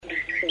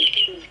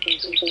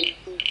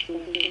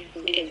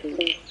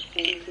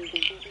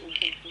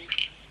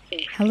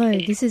Hello,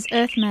 this is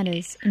Earth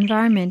Matters,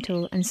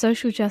 environmental and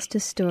social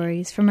justice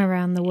stories from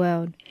around the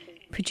world,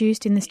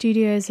 produced in the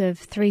studios of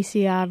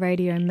 3CR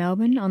Radio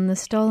Melbourne on the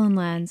stolen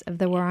lands of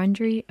the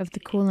Wurundjeri of the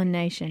Kulin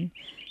Nation,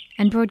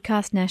 and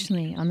broadcast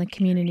nationally on the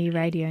Community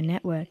Radio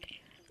Network.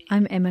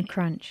 I'm Emma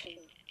Crunch.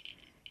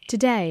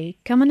 Today,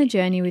 come on a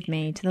journey with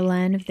me to the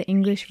land of the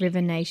English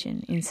River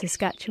Nation in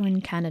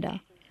Saskatchewan,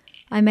 Canada.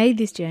 I made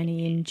this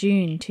journey in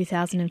June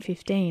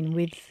 2015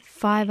 with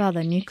 5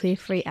 other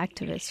nuclear-free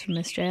activists from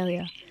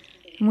Australia,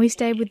 and we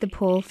stayed with the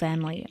Paul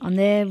family on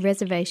their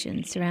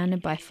reservation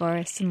surrounded by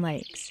forests and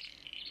lakes.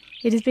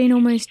 It has been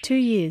almost 2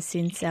 years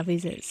since our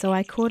visit, so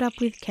I caught up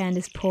with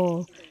Candace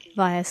Paul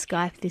via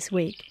Skype this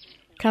week,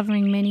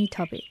 covering many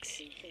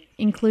topics,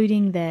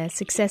 including their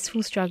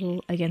successful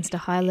struggle against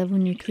a high-level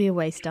nuclear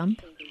waste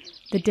dump,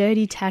 the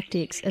dirty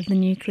tactics of the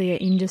nuclear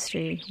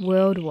industry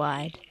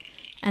worldwide,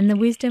 and the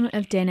wisdom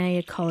of Dene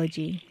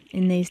ecology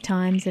in these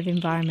times of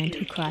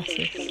environmental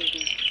crisis.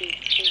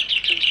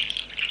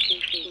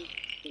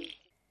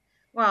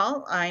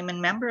 Well, I'm a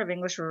member of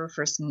English River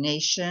First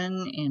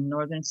Nation in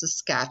northern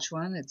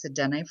Saskatchewan. It's a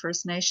Dene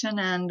First Nation,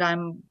 and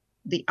I'm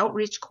the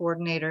outreach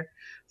coordinator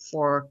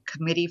for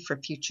Committee for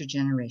Future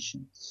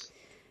Generations.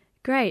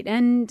 Great,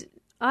 and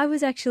I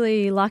was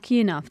actually lucky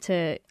enough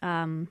to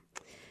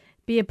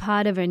be a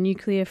part of a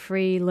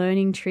nuclear-free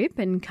learning trip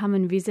and come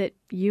and visit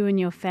you and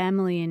your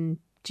family in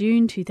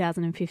June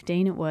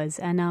 2015 it was,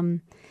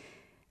 and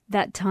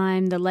that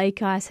time the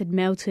lake ice had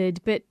melted.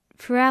 But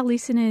for our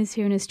listeners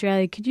here in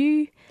Australia, could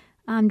you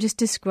just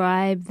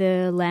describe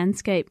the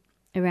landscape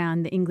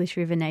around the English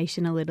River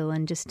Nation a little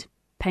and just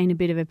paint a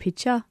bit of a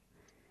picture?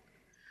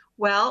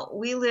 Well,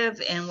 we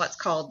live in what's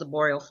called the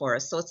boreal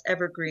forest, so it's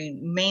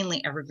evergreen,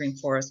 mainly evergreen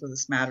forest with a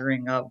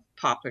smattering of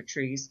poplar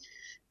trees.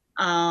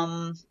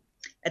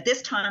 At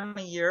this time of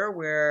year,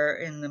 we're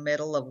in the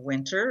middle of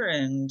winter,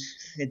 and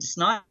it's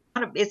not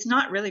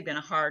really been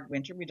a hard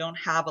winter. We don't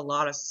have a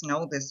lot of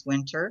snow this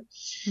winter.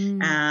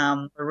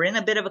 We're in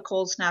a bit of a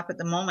cold snap at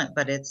the moment,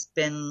 but it's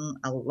been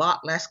a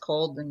lot less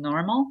cold than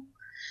normal.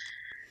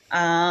 We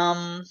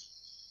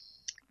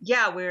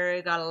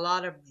got a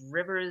lot of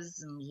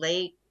rivers and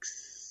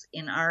lakes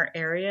in our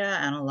area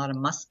and a lot of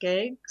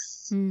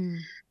muskegs.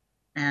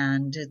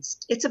 And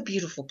it's a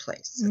beautiful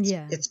place.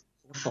 It's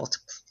beautiful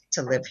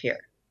to live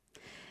here.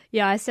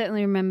 Yeah, I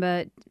certainly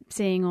remember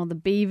seeing all the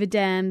beaver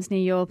dams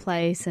near your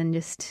place and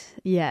just,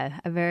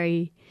 a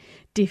very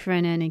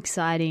different and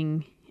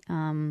exciting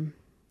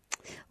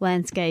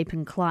landscape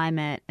and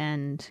climate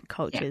and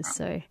cultures. Yeah.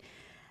 So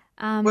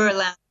we're a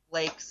land of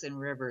lakes and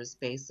rivers,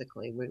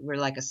 basically. We're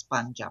like a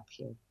sponge up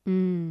here.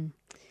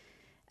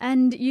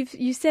 And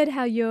you said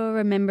how you're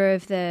a member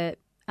of the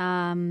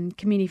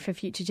Committee for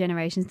Future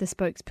Generations, the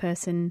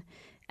spokesperson,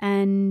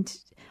 and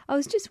I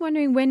was just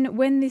wondering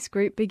when this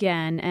group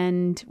began,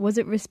 and was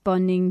it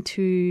responding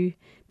to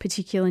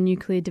particular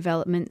nuclear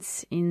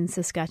developments in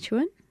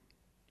Saskatchewan?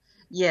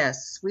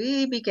 Yes,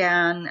 we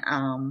began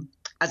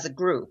as a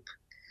group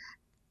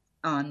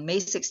on May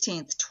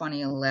 16th,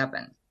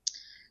 2011.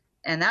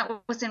 And that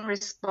was in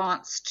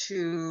response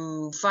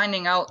to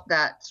finding out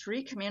that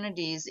 3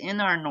 communities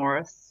in our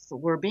north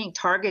were being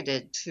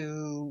targeted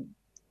to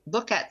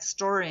look at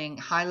storing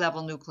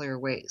high-level nuclear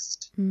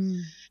waste.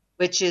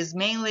 Which is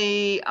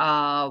mainly,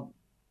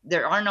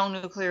 there are no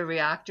nuclear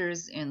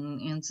reactors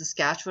in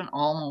Saskatchewan.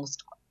 All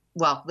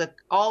the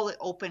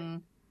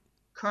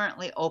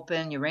currently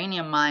open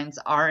uranium mines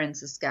are in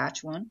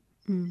Saskatchewan,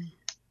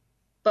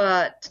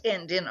 but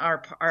in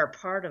our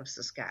part of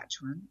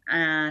Saskatchewan,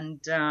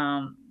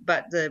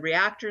 but the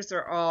reactors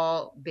are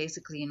all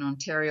basically in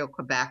Ontario,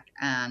 Quebec,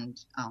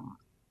 and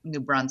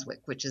New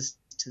Brunswick, which is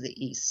to the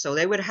east. So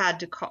they would have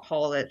had to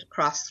haul it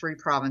across 3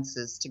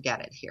 provinces to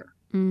get it here.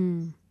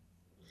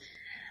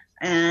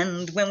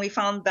 And when we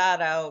found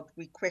that out,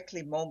 we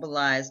quickly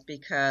mobilized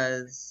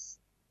because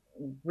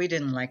we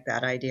didn't like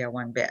that idea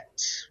one bit.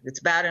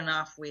 It's bad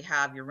enough we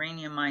have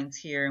uranium mines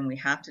here and we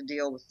have to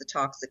deal with the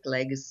toxic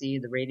legacy,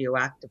 the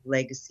radioactive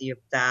legacy of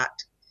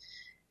that.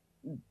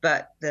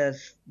 But the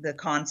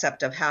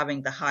concept of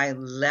having the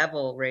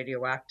high-level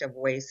radioactive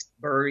waste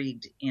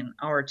buried in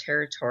our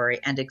territory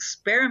and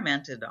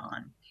experimented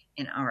on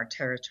in our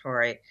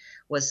territory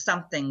was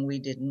something we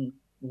didn't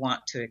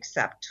want to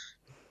accept.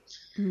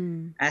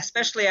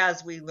 Especially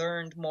as we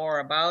learned more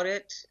about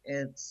it,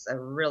 it's a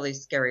really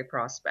scary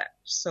prospect.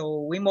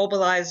 So we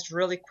mobilized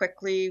really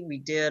quickly. We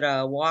did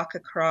a walk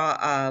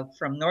across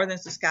from northern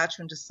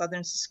Saskatchewan to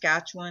southern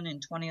Saskatchewan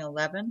in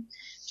 2011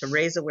 to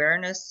raise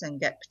awareness and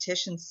get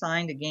petitions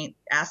signed against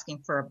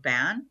asking for a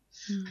ban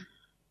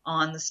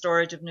on the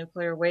storage of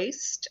nuclear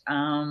waste.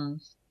 We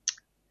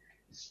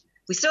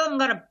still haven't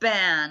got a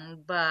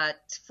ban,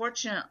 but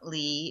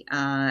fortunately,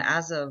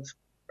 as of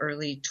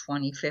early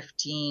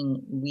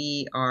 2015,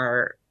 we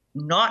are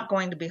not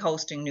going to be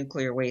hosting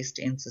nuclear waste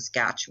in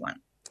Saskatchewan.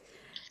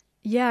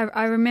 Yeah,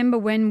 I remember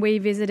when we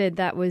visited,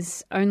 that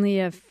was only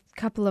a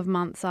couple of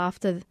months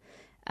after.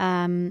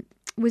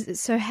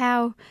 So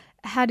how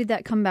did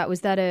that come about? Was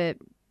that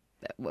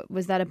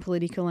was that a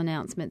political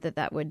announcement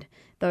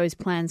those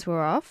plans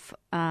were off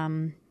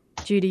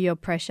due to your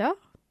pressure?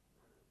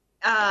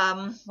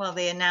 Well,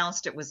 they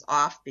announced it was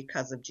off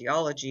because of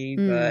geology,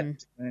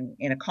 but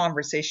in a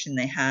conversation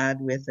they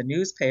had with a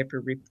newspaper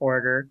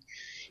reporter,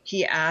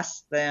 he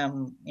asked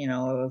them,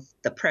 if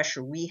the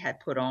pressure we had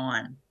put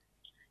on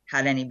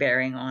had any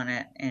bearing on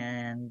it.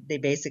 And they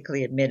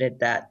basically admitted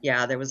that,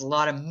 yeah, there was a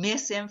lot of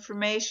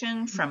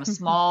misinformation from a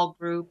small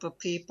group of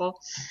people.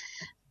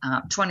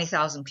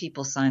 20,000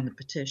 people signed the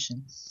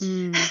petition.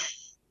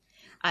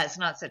 It's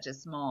not such a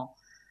small.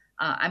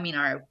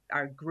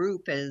 Our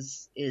group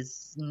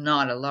is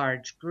not a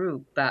large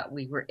group, but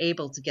we were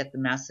able to get the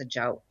message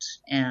out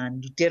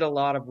and did a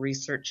lot of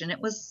research, and it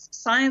was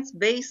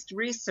science-based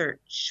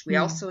research. We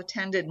also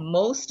attended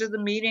most of the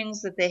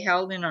meetings that they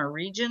held in our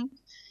region,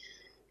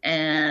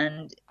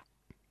 and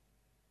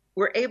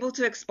were able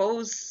to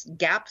expose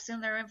gaps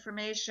in their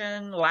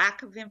information,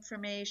 lack of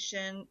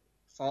information,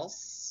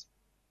 false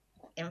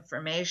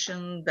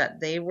information that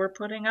they were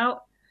putting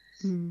out.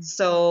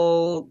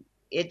 So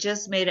it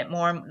just made it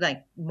more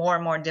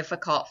and more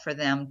difficult for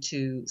them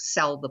to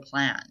sell the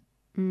plan.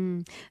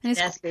 And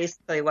that's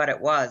basically what it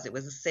was. It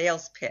was a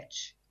sales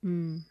pitch.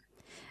 And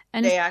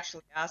they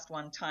actually asked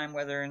one time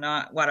whether or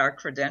not what our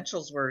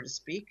credentials were to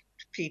speak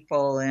to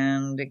people,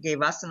 and it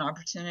gave us an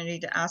opportunity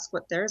to ask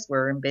what theirs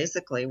were. And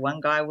basically, one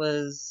guy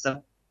was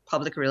a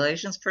public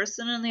relations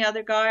person, and the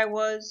other guy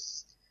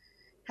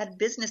had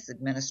business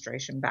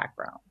administration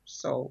background.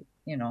 So,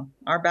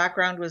 our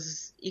background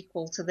was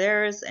equal to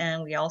theirs,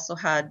 and we also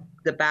had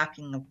the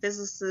backing of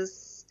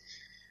physicists,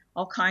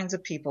 all kinds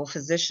of people,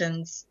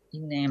 physicians,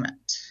 you name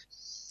it.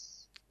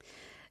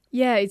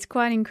 Yeah, it's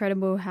quite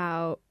incredible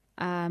how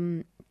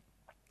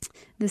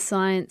the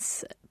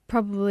science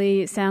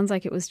probably sounds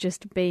like it was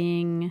just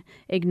being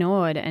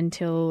ignored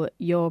until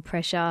your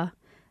pressure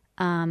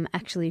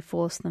actually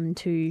forced them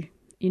to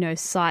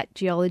cite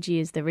geology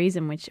as the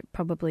reason, which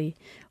probably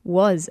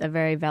was a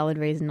very valid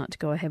reason not to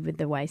go ahead with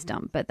the waste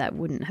dump, but that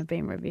wouldn't have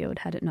been revealed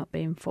had it not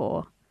been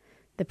for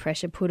the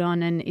pressure put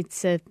on. And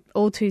it's a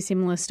all too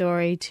similar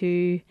story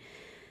to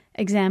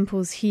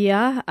examples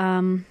here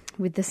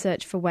with the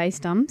search for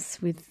waste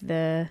dumps, with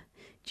the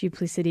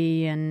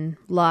duplicity and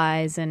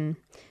lies and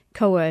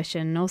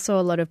coercion, also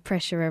a lot of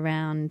pressure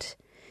around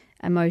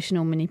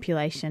emotional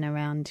manipulation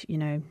around,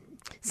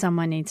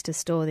 someone needs to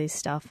store this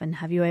stuff. And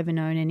have you ever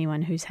known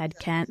anyone who's had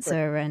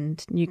cancer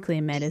and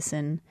nuclear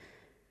medicine?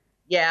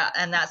 Yeah,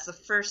 and that's the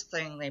first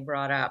thing they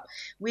brought up.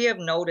 We have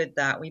noted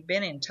that. We've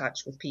been in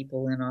touch with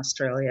people in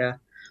Australia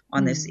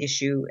on this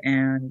issue,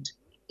 and,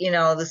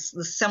 the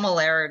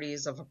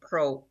similarities of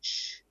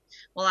approach.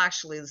 Well,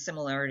 actually, the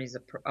similarities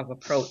of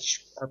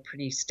approach are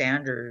pretty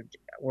standard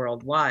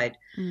worldwide.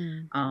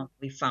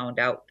 We found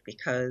out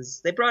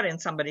because they brought in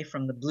somebody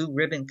from the Blue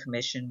Ribbon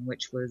Commission,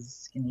 which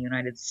was in the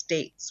United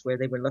States, where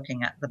they were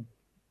looking at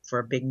for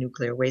a big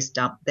nuclear waste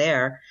dump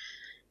there.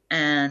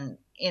 And,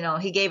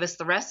 he gave us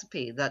the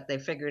recipe that they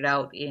figured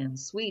out in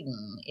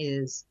Sweden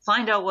is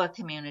find out what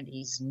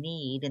communities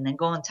need and then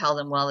go and tell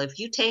them, well, if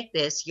you take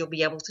this, you'll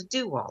be able to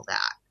do all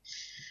that.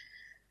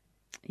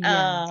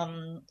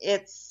 Yeah.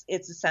 It's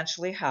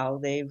essentially how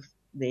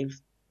they've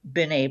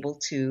been able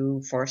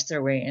to force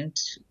their way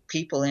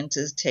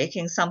into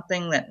taking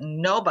something that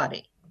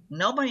nobody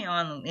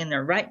in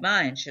their right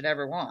mind should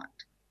ever want.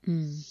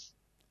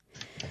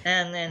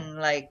 And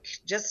then,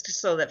 just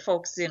so that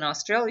folks in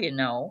Australia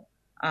know,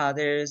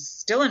 there's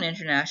still an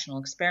international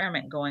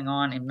experiment going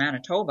on in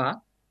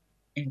Manitoba,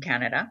 in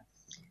Canada,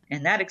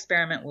 and that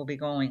experiment will be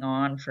going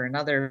on for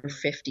another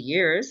 50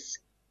 years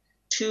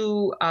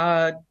to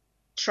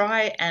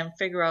try and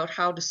figure out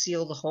how to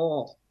seal the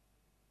hole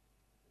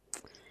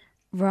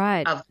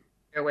of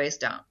their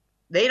waste dump.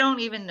 They don't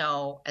even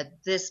know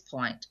at this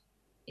point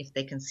if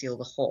they can seal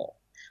the hole.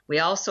 We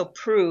also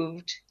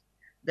proved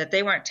that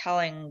they weren't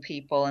telling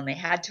people, and they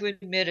had to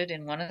admit it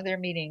in one of their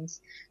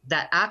meetings,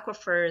 that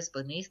aquifers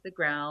beneath the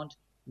ground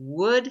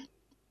would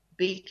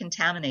be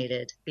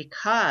contaminated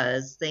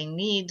because they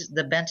need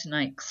the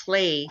bentonite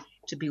clay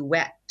to be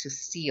wet to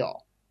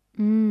seal.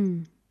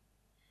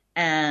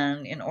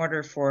 And in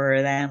order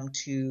for them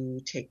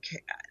to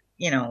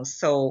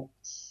so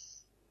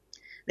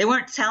they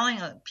weren't telling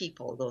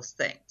people those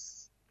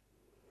things.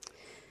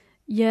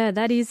 Yeah,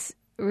 that is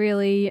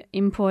really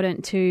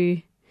important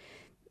to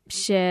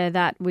share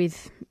that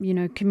with,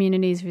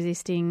 communities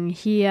resisting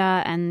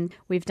here. And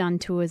we've done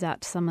tours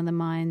out to some of the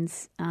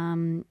mines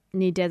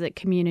near desert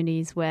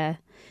communities where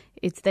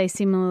they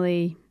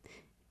similarly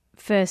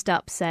first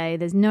up say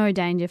there's no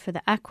danger for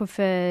the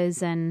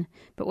aquifers,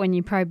 but when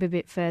you probe a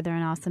bit further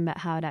and ask them about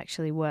how it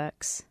actually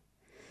works,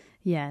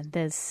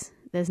 there's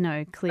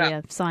no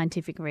clear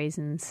scientific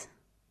reasons.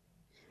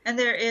 And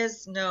there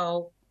is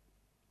no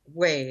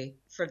way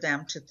for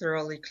them to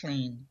thoroughly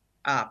clean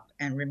up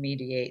and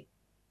remediate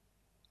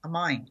a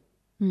mine.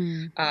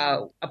 We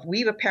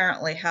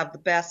apparently have the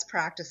best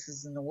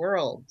practices in the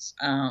world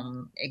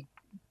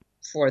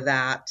for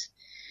that.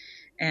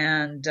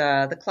 And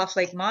the Cluff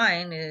Lake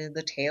mine,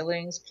 the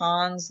tailings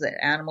ponds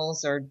that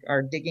animals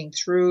are digging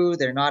through,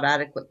 they're not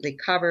adequately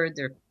covered,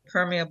 they're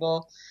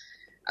permeable.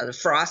 The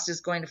frost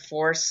is going to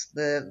force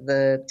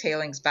the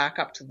tailings back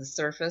up to the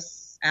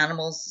surface.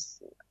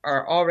 Animals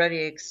are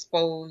already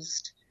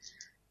exposed.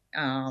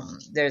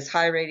 There's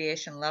high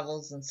radiation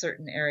levels in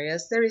certain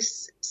areas. They're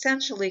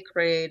essentially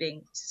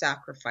creating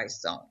sacrifice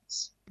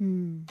zones.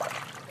 Mm.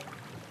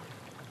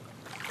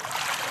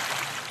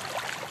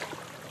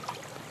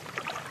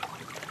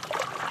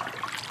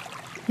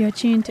 You're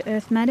tuned to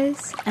Earth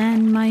Matters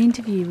and my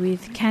interview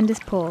with Candace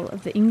Paul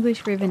of the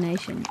English River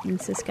Nation in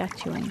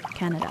Saskatchewan,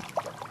 Canada.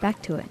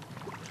 Back to it.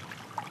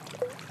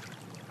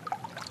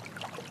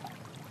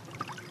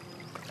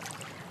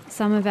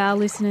 Some of our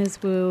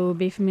listeners will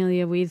be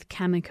familiar with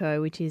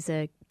Cameco, which is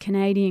a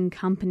Canadian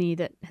company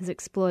that has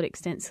explored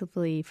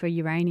extensively for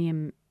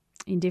uranium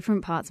in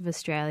different parts of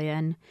Australia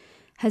and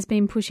has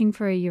been pushing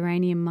for a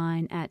uranium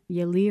mine at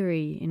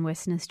Yeelirrie in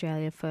Western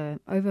Australia for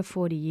over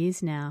 40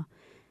 years now.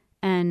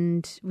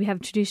 And we have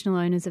traditional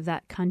owners of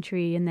that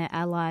country and their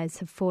allies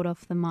have fought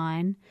off the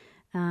mine.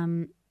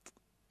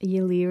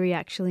 Yeelirrie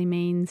actually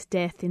means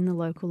death in the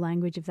local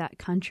language of that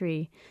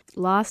country.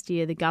 Last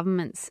year, the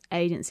government's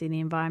agency, the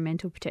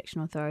Environmental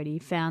Protection Authority,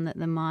 found that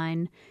the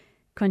mine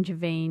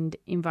contravened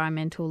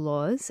environmental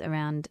laws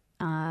around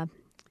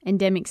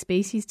endemic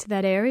species to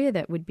that area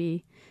that would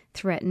be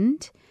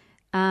threatened.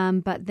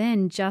 But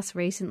then just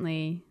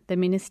recently, the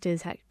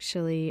ministers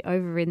actually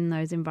overridden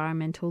those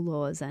environmental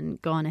laws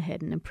and gone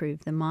ahead and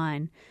approved the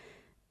mine.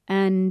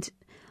 And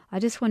I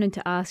just wanted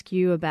to ask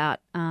you about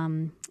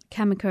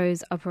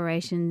Cameco's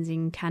operations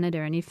in Canada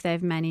and if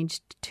they've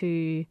managed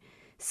to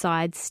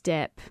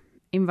sidestep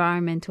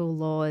environmental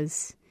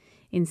laws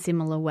in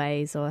similar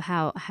ways, or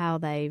how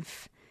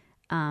they've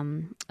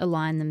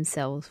aligned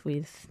themselves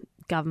with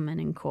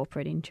government and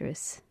corporate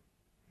interests.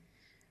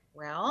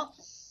 Well,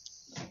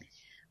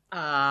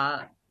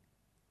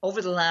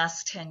 over the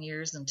last 10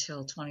 years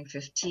until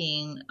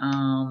 2015,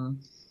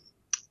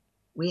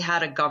 we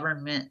had a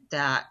government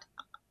that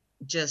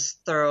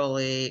just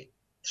thoroughly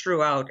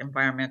threw out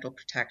environmental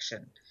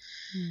protection,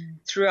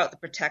 threw out the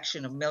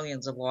protection of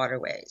millions of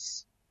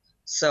waterways.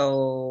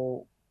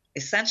 So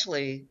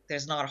essentially,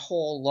 there's not a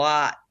whole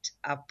lot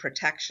of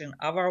protection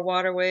of our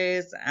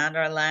waterways and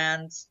our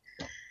lands.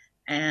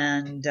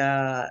 And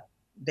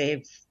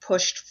they've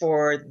pushed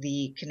for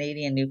the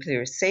Canadian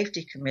Nuclear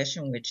Safety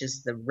Commission, which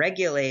is the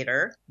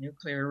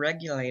nuclear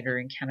regulator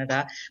in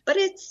Canada, but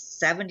it's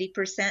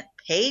 70%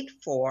 paid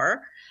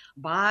for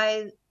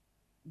by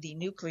the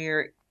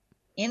nuclear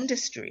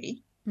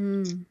industry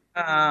to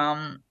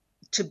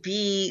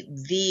be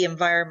the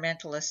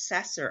environmental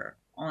assessor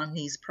on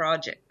these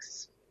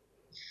projects.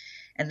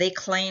 And they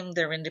claim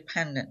they're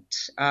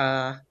independent.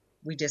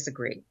 We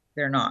disagree.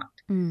 They're not.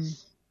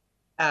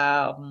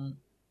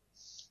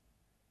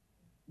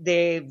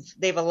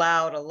 They've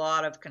allowed a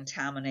lot of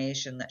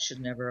contamination that should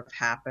never have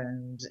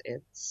happened.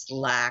 It's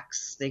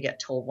lax. They get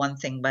told one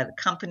thing by the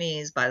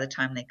companies. By the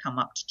time they come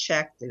up to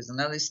check, there's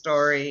another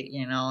story.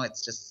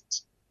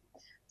 It's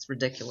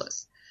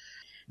ridiculous.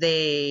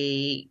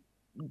 They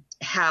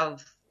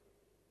have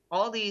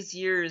all these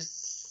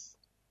years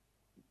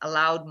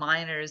allowed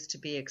miners to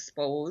be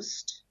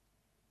exposed.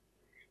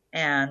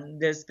 And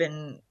there's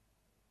been,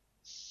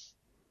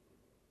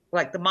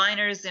 like, the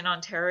miners in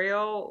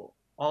Ontario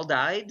all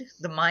died.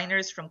 The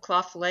miners from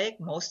Cluff Lake,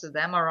 most of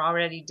them are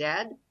already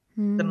dead.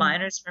 The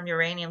miners from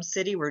Uranium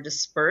City were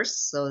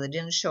dispersed, so they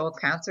didn't show a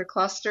cancer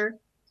cluster.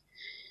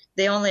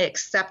 They only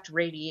accept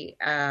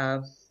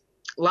lung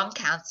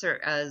cancer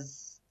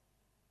as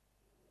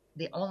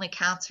the only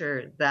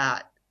cancer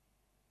that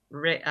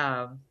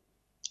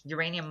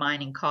uranium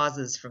mining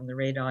causes from the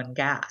radon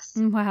gas.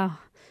 Wow.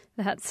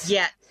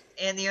 Yet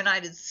in the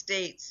United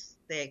States,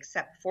 they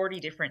accept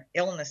 40 different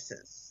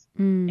illnesses,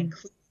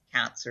 including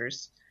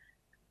cancers,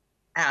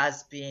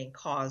 as being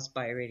caused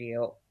by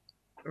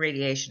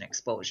radiation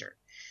exposure.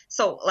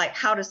 So, like,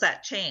 how does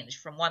that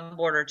change from one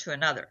border to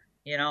another?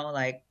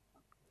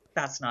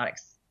 That's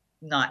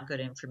not good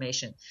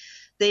information.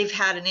 They've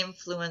had an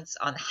influence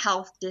on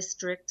health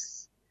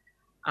districts.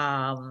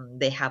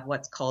 They have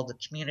what's called the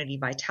Community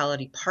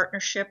Vitality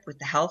Partnership with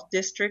the health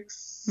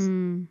districts.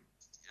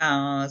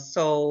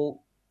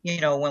 So,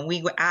 when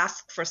we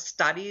ask for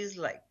studies,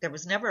 like, there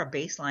was never a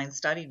baseline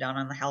study done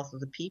on the health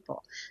of the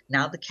people.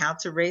 Now the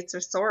cancer rates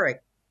are soaring,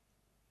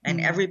 and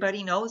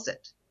everybody knows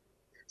it.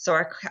 So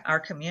our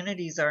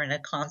communities are in a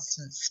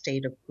constant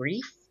state of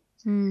grief.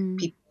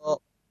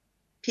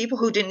 People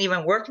who didn't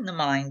even work in the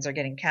mines are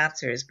getting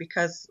cancers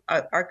because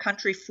our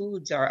country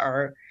foods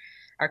are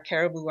our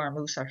caribou, our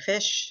moose, our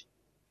fish,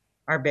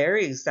 our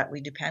berries that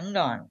we depend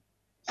on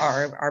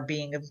are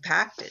being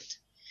impacted.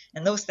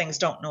 And those things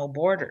don't know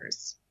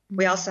borders.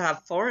 We also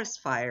have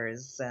forest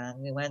fires.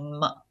 And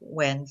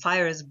when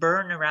fires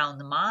burn around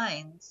the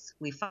mines,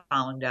 we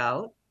found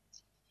out,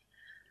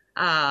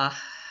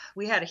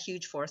 we had a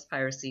huge forest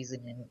fire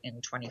season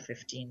in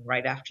 2015.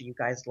 Right after you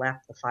guys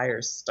left, the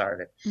fires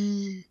started.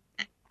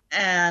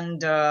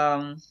 And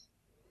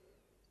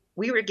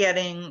we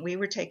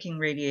were taking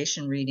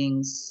radiation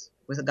readings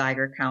with a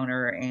Geiger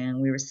counter, and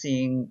we were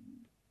seeing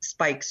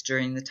spikes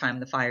during the time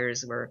the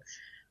fires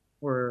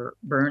were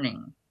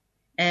burning.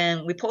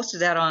 And we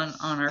posted that on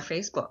our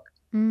Facebook.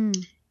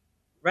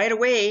 Right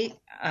away,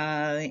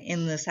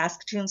 in the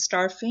Saskatoon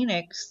Star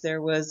Phoenix,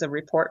 there was a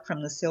report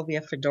from the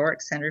Sylvia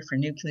Fedoruk Center for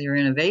Nuclear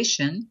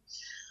Innovation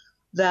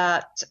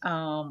that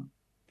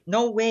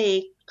no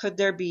way could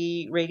there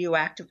be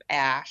radioactive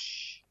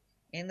ash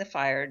in the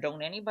fire.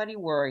 Don't anybody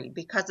worry,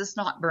 because it's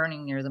not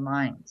burning near the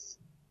mines.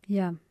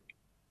 Yeah.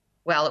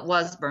 Well, it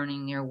was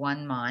burning near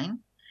one mine,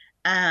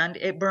 and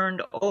it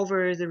burned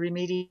over the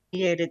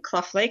remediated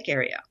Clough Lake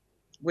area,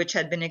 which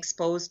had been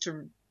exposed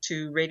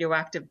to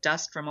radioactive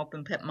dust from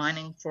open pit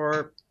mining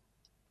for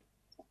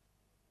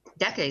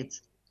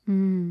decades.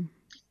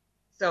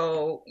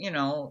 So,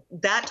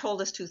 that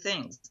told us two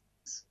things.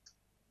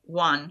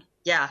 One,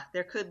 yeah,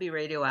 there could be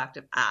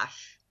radioactive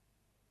ash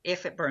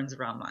if it burns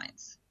around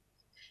mines,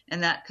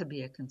 and that could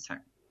be a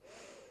concern.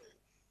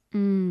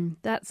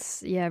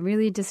 That's,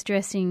 really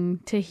distressing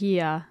to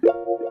hear.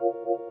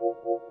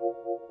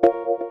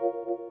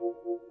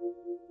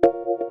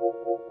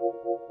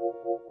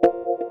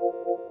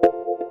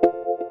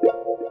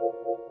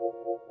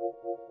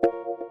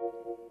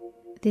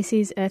 This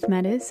is Earth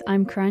Matters.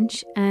 I'm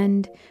Crunch,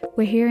 and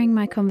we're hearing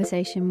my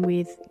conversation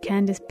with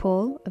Candice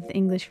Paul of the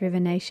English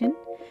River Nation,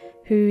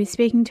 who is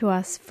speaking to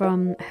us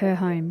from her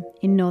home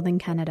in northern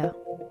Canada.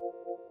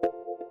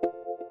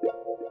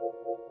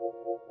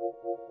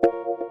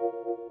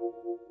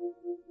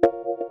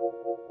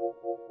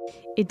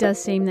 It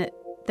does seem that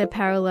the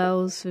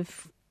parallels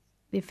of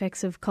the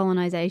effects of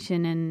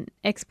colonisation and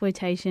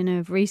exploitation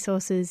of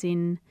resources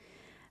in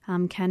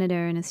Canada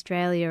and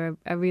Australia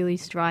are really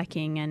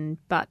striking,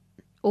 but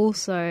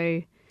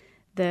also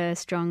the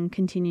strong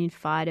continued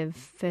fight of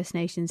First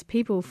Nations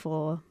people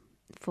for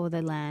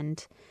the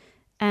land.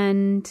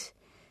 And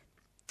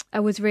I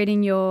was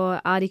reading your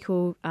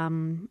article,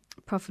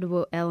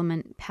 Profitable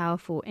Element,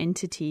 Powerful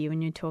Entity,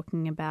 when you're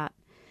talking about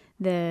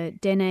the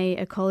Dene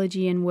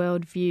ecology and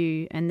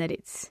worldview, and that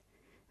it's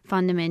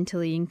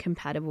fundamentally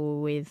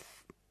incompatible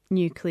with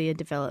nuclear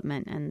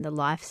development and the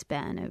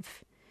lifespan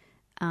of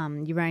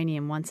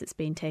uranium once it's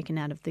been taken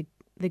out of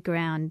the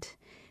ground.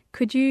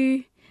 Could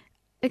you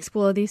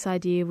explore this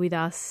idea with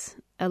us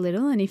a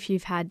little, and if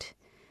you've had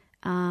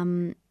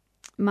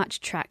much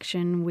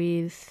traction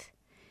with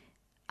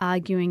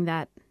arguing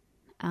that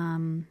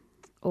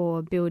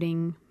or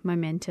building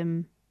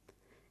momentum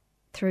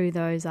through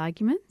those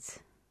arguments?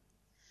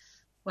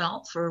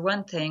 Well, for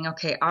one thing,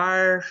 okay,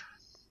 our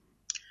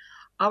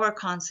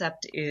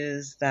concept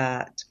is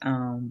that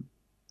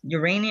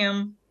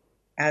uranium,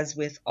 as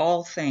with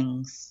all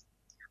things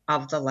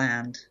of the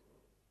land,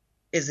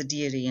 is a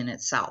deity in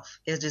itself.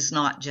 It is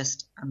not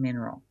just a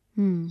mineral.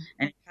 And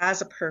it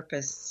has a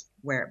purpose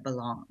where it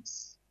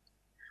belongs.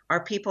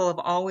 Our people have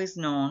always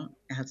known,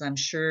 as I'm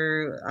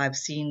sure I've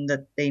seen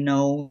that they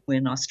know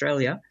in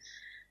Australia,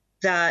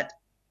 that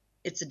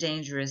it's a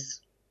dangerous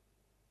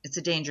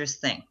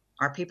thing.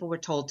 Our people were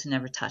told to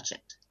never touch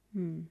it.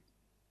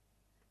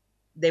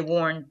 They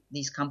warned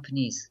these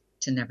companies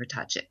to never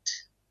touch it,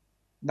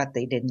 but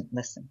they didn't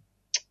listen.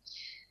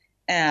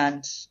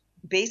 And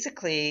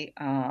basically,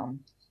 our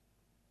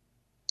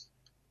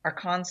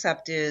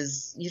concept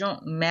is you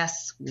don't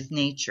mess with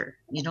nature.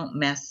 You don't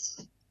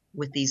mess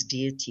with these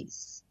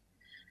deities.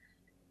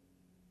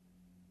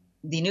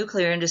 The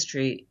nuclear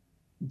industry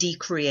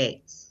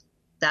decreates.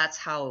 That's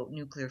how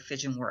nuclear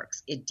fission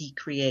works. It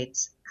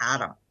decreates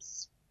atoms.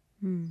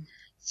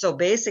 So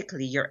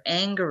basically, you're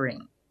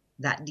angering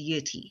that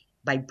deity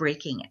by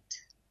breaking it.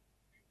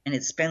 And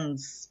it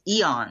spends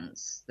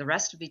eons, the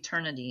rest of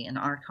eternity in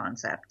our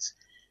concept,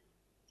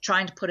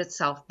 trying to put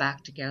itself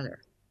back together.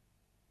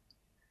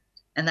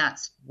 And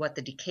that's what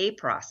the decay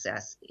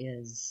process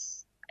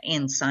is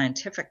in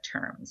scientific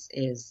terms,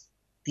 is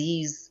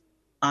these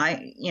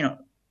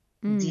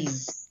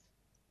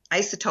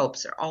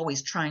isotopes are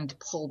always trying to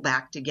pull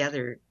back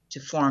together to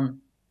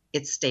form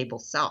its stable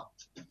self.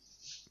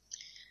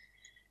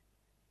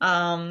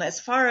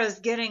 As far as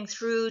getting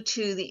through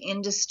to the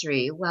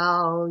industry,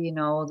 well,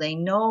 they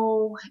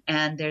know,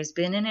 and there's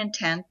been an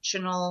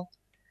intentional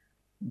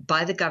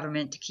by the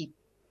government to keep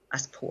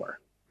us poor,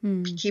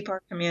 to keep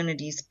our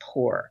communities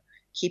poor,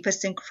 keep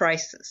us in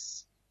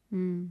crisis.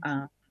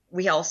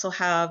 We also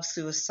have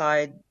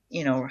suicide,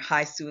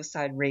 high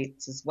suicide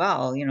rates as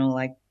well,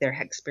 like they're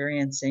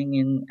experiencing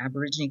in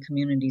Aborigine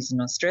communities in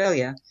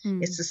Australia.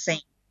 It's the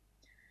same,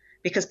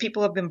 because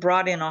people have been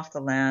brought in off the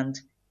land.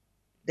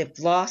 They've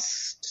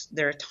lost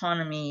their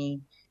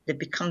autonomy. They've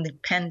become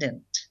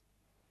dependent.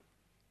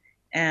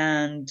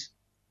 And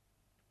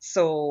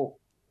so,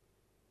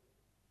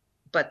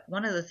 but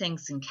one of the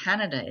things in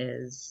Canada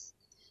is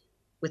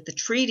with the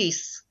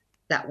treaties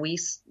that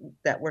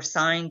were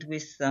signed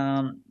with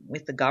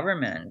the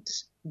government,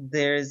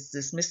 there's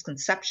this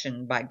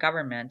misconception by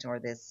government, or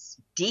this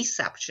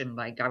deception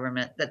by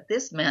government, that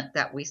this meant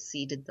that we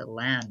ceded the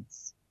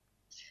lands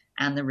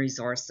and the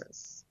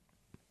resources.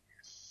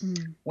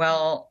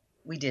 Well,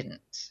 we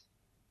didn't.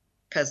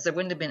 because there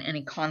wouldn't have been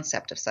any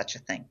concept of such a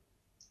thing.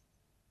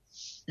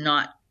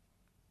 Not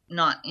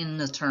in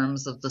the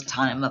terms of the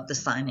time of the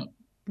signing.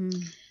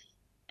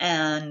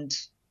 And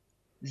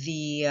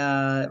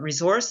the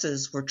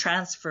resources were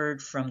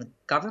transferred from the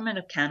government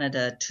of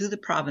Canada to the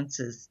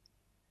provinces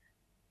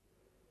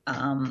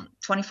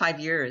 25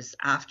 years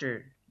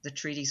after the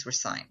treaties were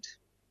signed,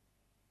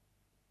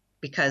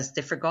 because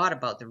they forgot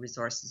about the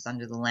resources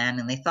under the land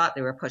and they thought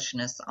they were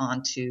pushing us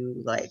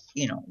onto, like,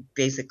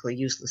 basically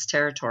useless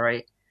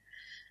territory.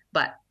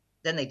 But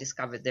then they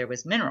discovered there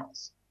was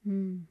minerals.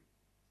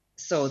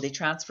 So they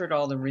transferred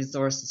all the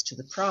resources to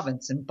the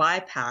province and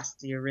bypassed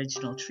the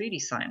original treaty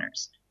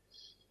signers.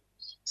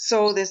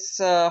 So this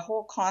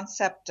whole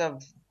concept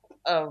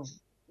of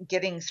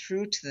getting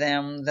through to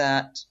them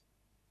that,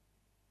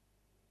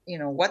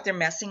 what they're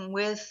messing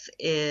with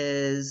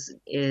is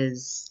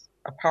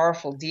a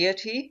powerful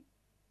deity.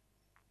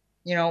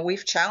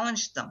 We've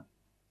challenged them.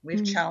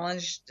 We've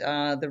challenged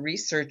the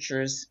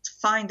researchers to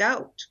find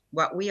out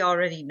what we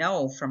already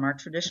know from our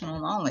traditional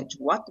knowledge,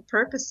 what the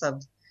purpose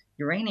of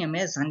uranium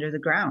is under the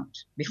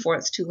ground before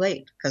it's too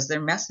late, because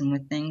they're messing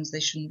with things they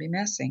shouldn't be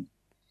messing.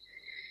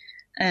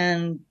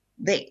 And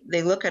they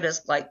look at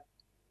us like,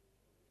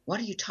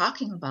 what are you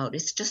talking about?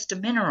 It's just a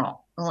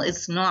mineral. Well,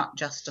 it's not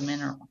just a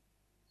mineral.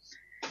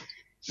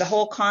 The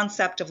whole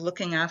concept of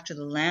looking after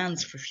the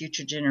lands for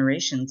future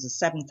generations is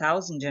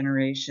 7,000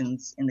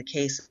 generations in the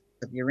case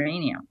of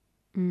uranium.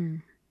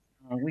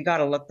 We got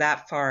to look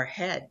that far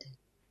ahead.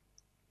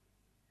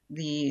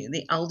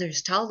 The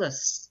elders tell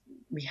us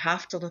we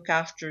have to look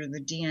after the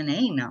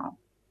DNA now.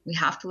 We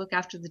have to look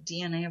after the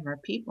DNA of our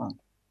people,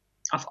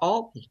 of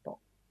all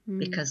people,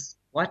 because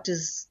what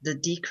does the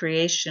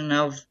decreation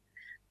of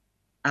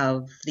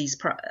these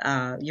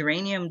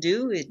uranium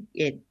do?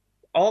 It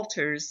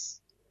alters.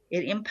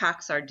 It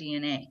impacts our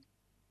DNA,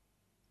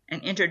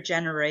 and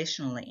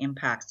intergenerationally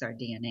impacts our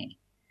DNA,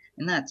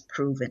 and that's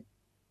proven.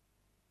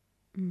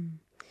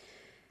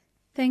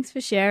 Thanks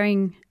for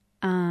sharing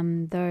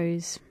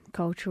those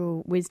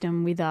cultural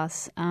wisdom with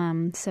us.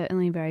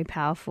 Certainly very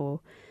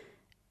powerful.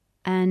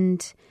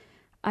 And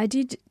I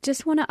did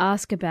just want to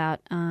ask about,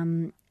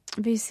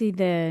 obviously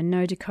the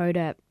No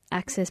Dakota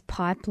Access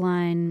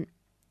Pipeline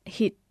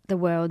hit the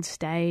world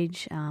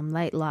stage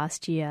late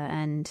last year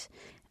and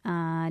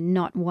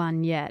not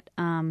won yet.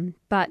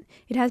 But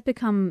it has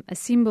become a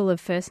symbol of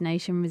First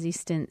Nation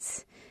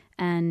resistance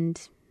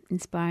and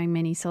inspiring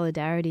many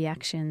solidarity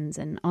actions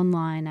and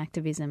online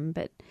activism.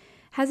 But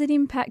has it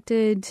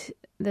impacted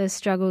the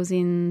struggles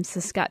in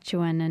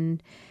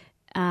Saskatchewan,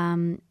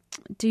 and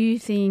do you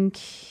think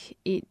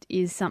it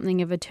is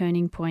something of a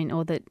turning point,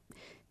 or that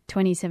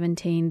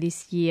 2017,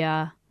 this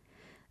year,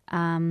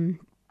 I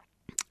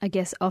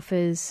guess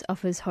offers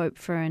hope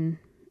for an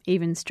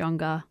even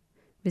stronger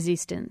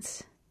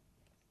resistance?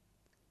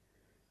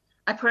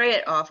 I pray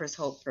it offers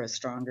hope for a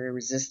stronger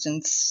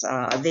resistance.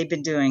 They've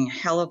been doing a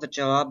hell of a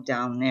job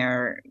down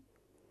there,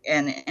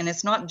 and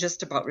it's not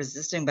just about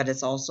resisting, but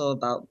it's also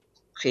about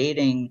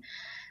creating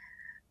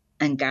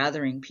and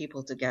gathering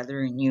people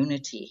together in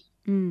unity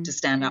to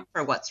stand up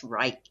for what's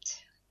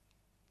right,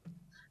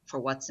 for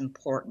what's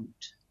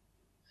important,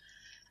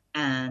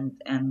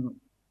 and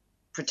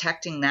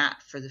protecting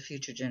that for the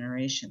future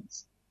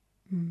generations.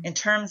 In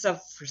terms of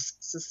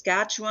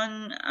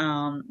Saskatchewan,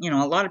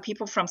 a lot of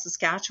people from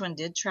Saskatchewan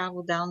did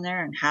travel down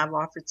there and have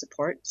offered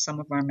support. Some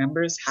of our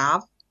members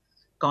have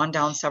gone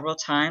down several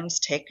times,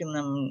 taken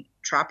them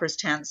trappers'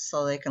 tents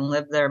so they can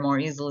live there more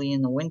easily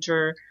in the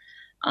winter.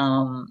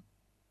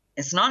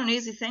 It's not an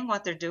easy thing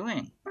what they're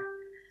doing.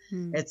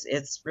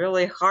 It's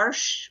really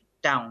harsh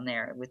down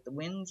there with the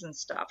winds and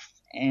stuff,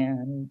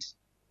 and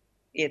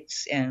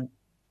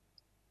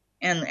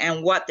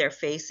and what they're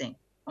facing.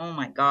 Oh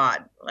my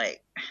God!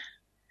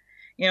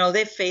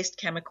 They've faced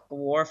chemical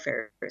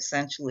warfare,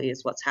 essentially,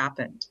 is what's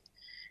happened.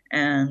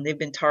 And they've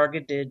been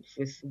targeted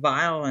with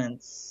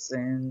violence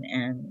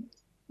and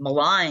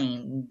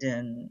maligned,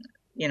 and,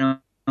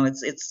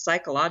 it's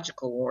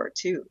psychological war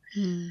too.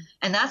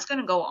 And that's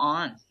going to go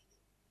on.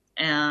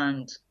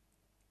 And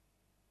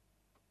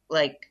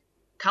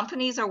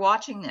companies are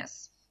watching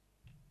this,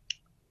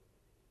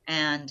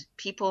 and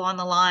people on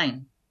the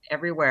line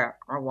everywhere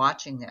are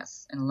watching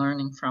this and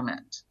learning from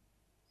it.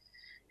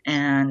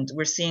 And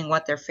we're seeing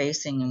what they're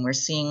facing, and we're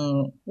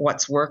seeing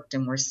what's worked,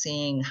 and we're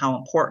seeing how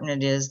important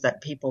it is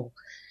that people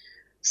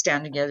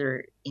stand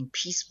together in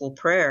peaceful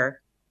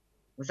prayer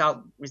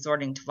without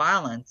resorting to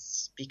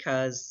violence,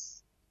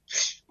 because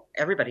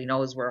everybody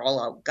knows we're all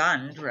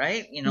outgunned,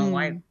 right?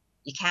 Why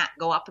you can't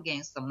go up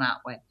against them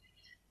that way.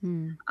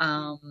 And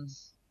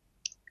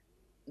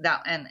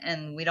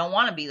we don't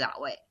want to be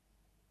that way.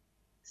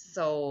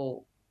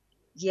 So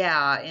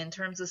yeah, in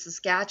terms of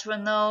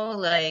Saskatchewan though,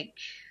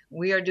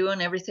 we are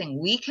doing everything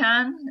we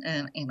can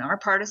in our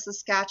part of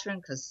Saskatchewan,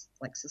 because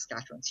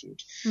Saskatchewan's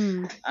huge,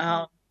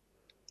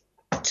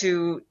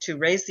 to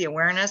raise the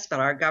awareness.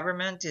 But our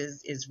government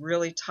is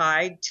really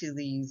tied to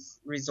these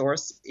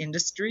resource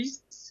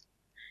industries,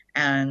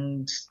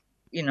 and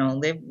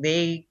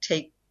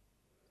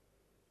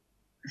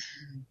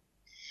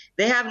they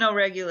they have no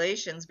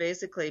regulations.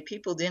 Basically,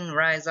 people didn't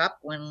rise up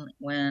when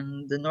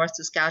the North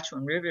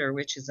Saskatchewan River,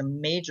 which is a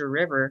major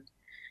river,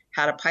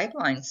 had a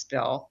pipeline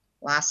spill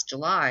last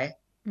July.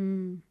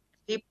 And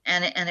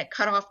it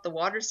cut off the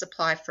water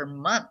supply for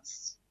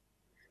months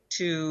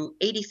to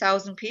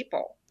 80,000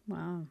 people.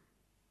 Wow.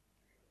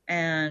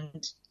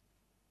 And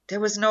there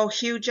was no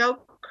huge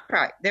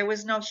outcry. There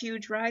was no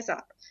huge rise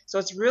up. So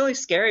it's really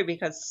scary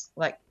because,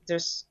 like,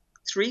 there's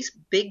 3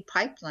 big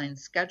pipelines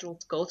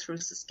scheduled to go through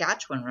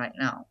Saskatchewan right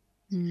now.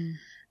 And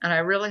I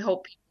really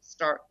hope people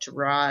start to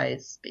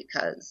rise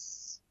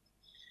because,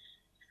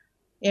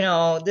 you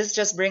know, this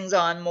just brings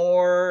on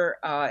more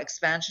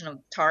expansion of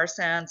tar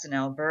sands in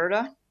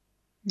Alberta,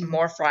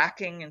 more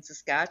fracking in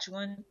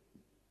Saskatchewan,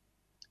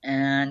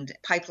 and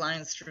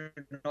pipelines through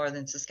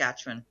northern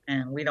Saskatchewan.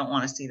 And we don't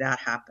want to see that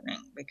happening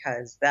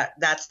because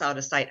that's out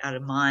of sight, out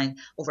of mind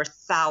over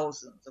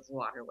thousands of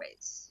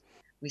waterways.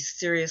 We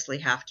seriously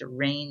have to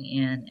rein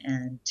in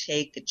and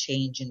take a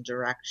change in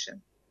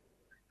direction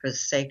for the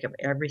sake of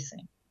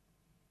everything,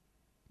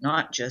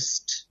 not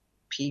just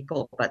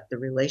people, but the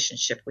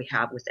relationship we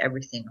have with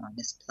everything on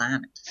this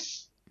planet.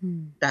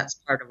 That's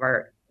part of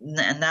our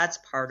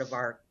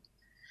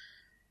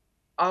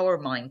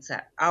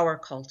mindset, our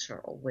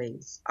cultural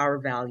ways, our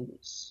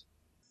values.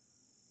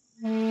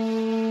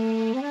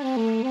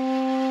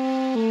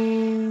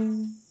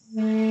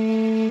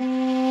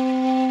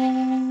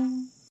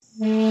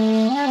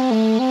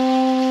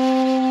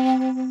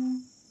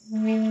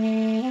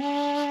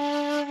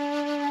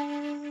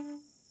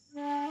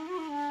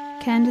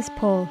 Candice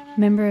Paul,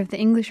 member of the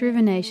English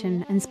River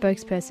Nation and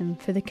spokesperson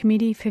for the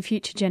Committee for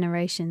Future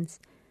Generations.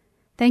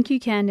 Thank you,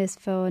 Candice,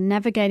 for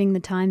navigating the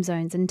time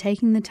zones and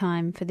taking the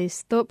time for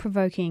this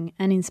thought-provoking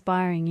and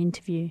inspiring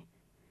interview.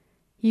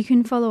 You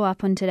can follow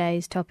up on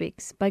today's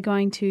topics by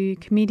going to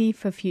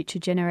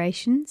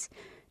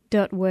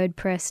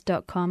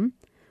committeeforfuturegenerations.wordpress.com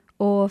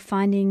or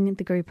finding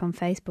the group on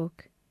Facebook.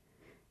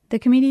 The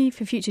Committee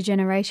for Future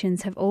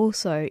Generations have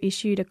also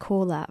issued a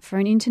call-out for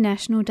an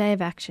International Day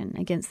of Action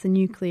against the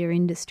nuclear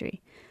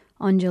industry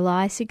on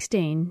July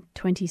 16,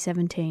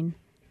 2017,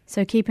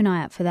 so keep an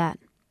eye out for that.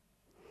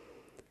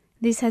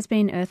 This has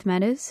been Earth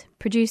Matters,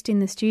 produced in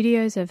the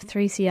studios of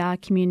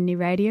 3CR Community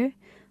Radio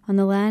on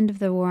the land of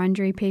the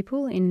Wurundjeri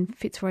people in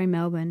Fitzroy,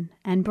 Melbourne,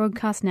 and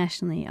broadcast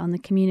nationally on the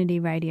Community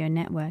Radio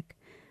Network.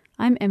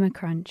 I'm Emma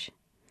Crunch.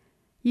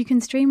 You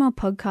can stream or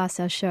podcast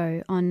our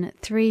show on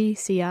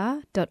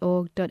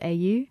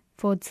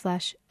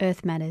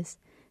 3cr.org.au/Earth Matters,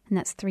 and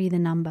that's 3 the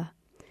number.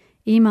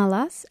 Email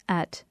us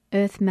at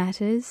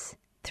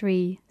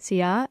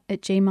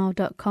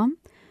earthmatters3cr@gmail.com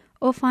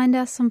or find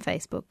us on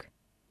Facebook.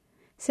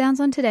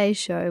 Sounds on today's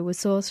show were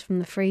sourced from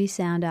the Free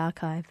Sound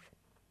Archive.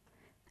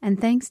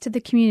 And thanks to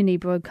the Community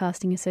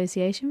Broadcasting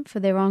Association for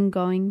their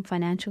ongoing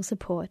financial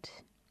support.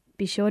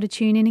 Be sure to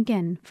tune in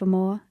again for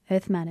more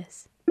Earth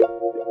Matters.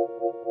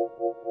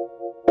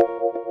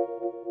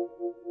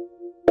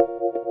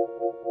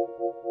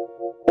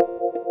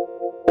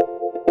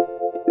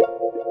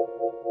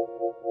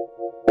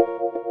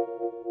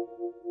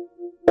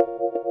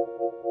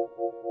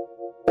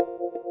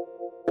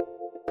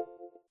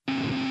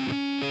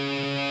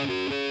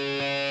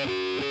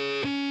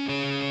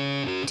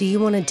 Do you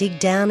want to dig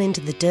down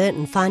into the dirt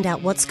and find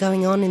out what's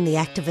going on in the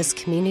activist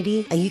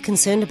community? Are you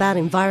concerned about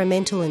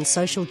environmental and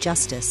social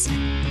justice?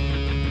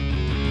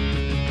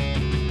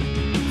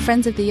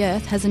 Friends of the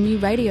Earth has a new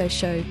radio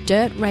show,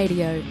 Dirt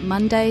Radio,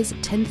 Mondays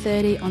at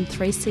 10:30 on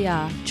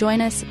 3CR. Join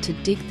us to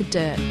dig the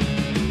dirt.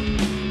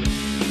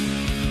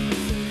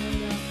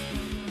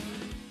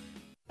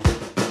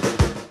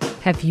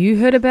 Have you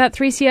heard about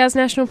 3CR's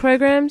national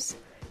programs?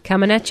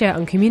 Coming at you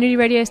on community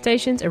radio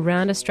stations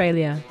around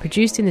Australia,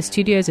 produced in the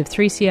studios of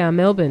 3CR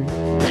Melbourne.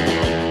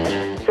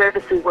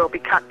 Services will be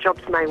cut,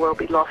 jobs may well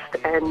be lost,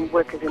 and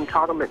workers'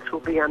 entitlements will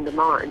be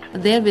undermined.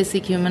 Their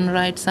basic human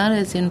rights are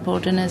as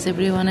important as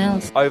everyone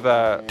else.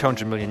 Over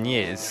 200 million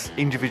years,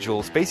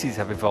 individual species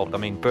have evolved. I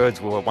mean, birds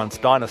were once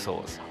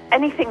dinosaurs.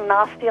 Anything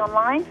nasty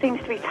online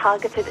seems to be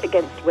targeted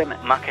against women.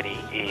 Muckaty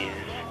is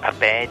a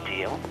bad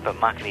deal, but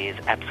muckaty is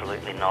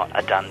absolutely not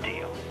a done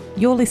deal.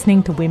 You're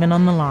listening to Women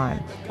on the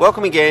Line.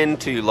 Welcome again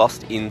to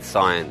Lost in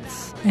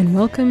Science. And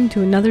welcome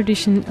to another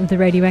edition of The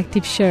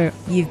Radioactive Show.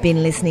 You've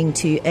been listening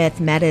to Earth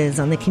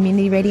Matters on the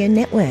Community Radio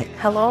Network.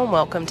 Hello and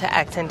welcome to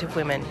Accent of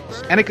Women.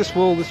 Anarchist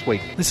World this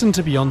week. Listen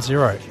to Beyond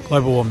Zero,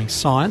 global warming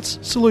science,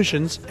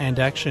 solutions and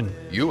action.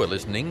 You are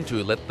listening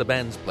to Let the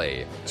Bands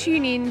Play.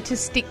 Tune in to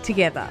Stick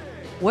Together,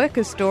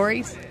 worker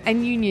stories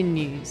and union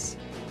news.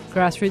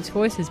 Grassroots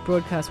Voices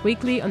broadcast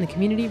weekly on the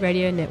Community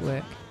Radio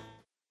Network.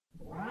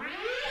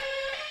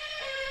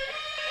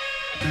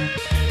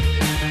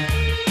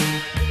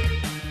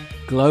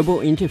 Global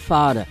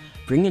Intifada,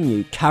 bringing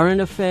you current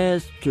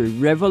affairs through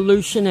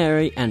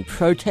revolutionary and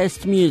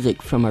protest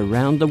music from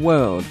around the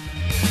world.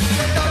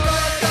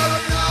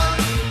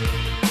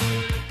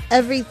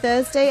 Every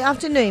Thursday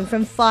afternoon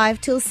from 5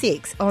 till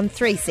 6 on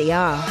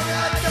 3CR.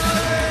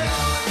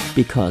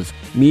 Because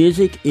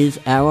music is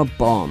our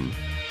bomb.